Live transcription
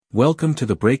Welcome to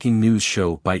the Breaking News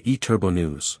Show by eTurbo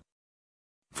News.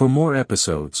 For more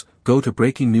episodes, go to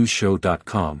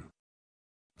breakingnewsshow.com.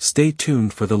 Stay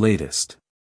tuned for the latest.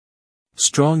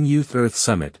 Strong Youth Earth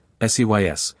Summit,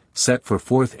 SEYS, set for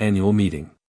 4th annual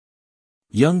meeting.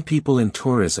 Young people in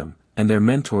tourism, and their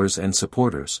mentors and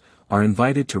supporters, are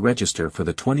invited to register for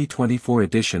the 2024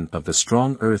 edition of the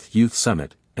Strong Earth Youth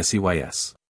Summit,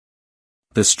 SEYS.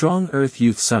 The Strong Earth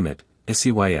Youth Summit,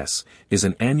 SEYS, is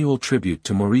an annual tribute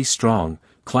to Maurice Strong,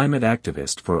 climate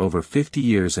activist for over 50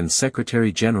 years and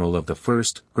Secretary-General of the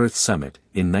First Earth Summit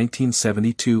in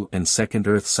 1972 and Second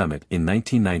Earth Summit in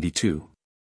 1992.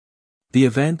 The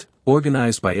event,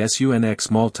 organized by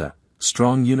SUNX Malta,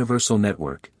 Strong Universal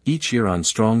Network, each year on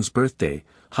Strong's birthday,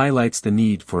 highlights the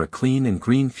need for a clean and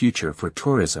green future for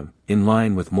tourism, in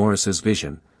line with Maurice's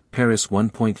vision, Paris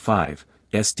 1.5,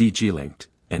 SDG-linked,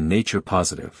 and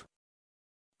nature-positive.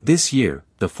 This year,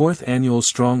 the 4th annual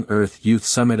Strong Earth Youth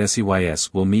Summit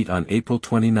SEYS will meet on April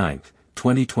 29,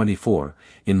 2024,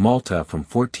 in Malta from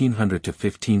 1400 to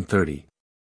 1530.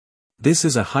 This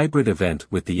is a hybrid event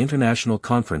with the International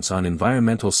Conference on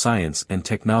Environmental Science and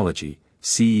Technology,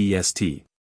 CEST.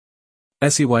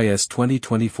 SEYS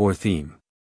 2024 theme: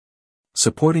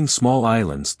 Supporting Small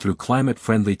Islands Through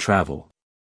Climate-Friendly Travel.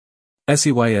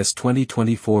 SEYS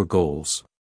 2024 goals: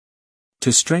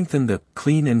 to strengthen the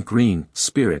clean and green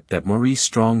spirit that Maurice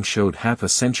Strong showed half a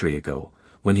century ago,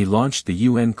 when he launched the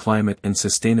UN Climate and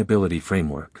Sustainability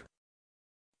Framework.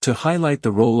 To highlight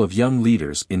the role of young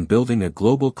leaders in building a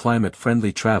global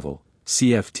climate-friendly travel,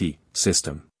 CFT,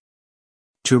 system.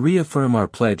 To reaffirm our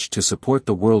pledge to support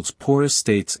the world's poorest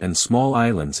states and small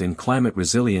islands in climate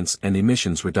resilience and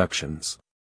emissions reductions.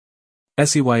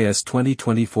 SEYS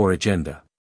 2024 agenda.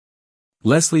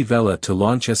 Leslie Vela to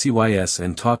launch SEYS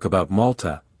and talk about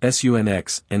Malta,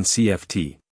 SUNX and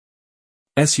CFT.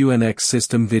 SUNX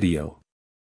system video.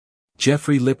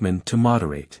 Jeffrey Lipman to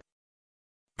moderate.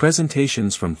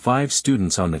 Presentations from 5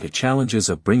 students on the challenges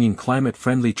of bringing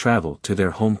climate-friendly travel to their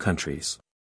home countries.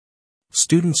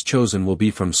 Students chosen will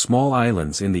be from small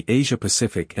islands in the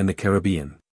Asia-Pacific and the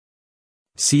Caribbean.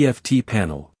 CFT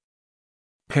panel.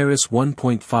 Paris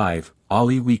 1.5,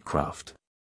 Ollie Wheatcroft.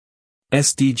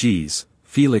 SDGs,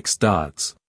 Felix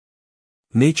Dodds.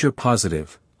 Nature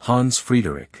Positive, Hans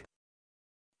Friedrich.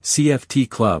 CFT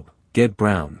Club, Ged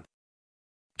Brown.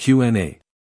 Q&A.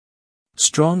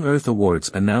 Strong Earth Awards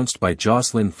announced by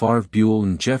Jocelyn Favre-Buell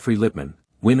and Jeffrey Lipman,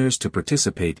 winners to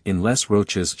participate in Les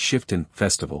Roches Shiften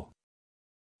Festival.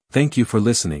 Thank you for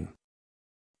listening.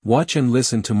 Watch and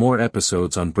listen to more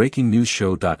episodes on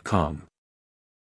breakingnewsshow.com.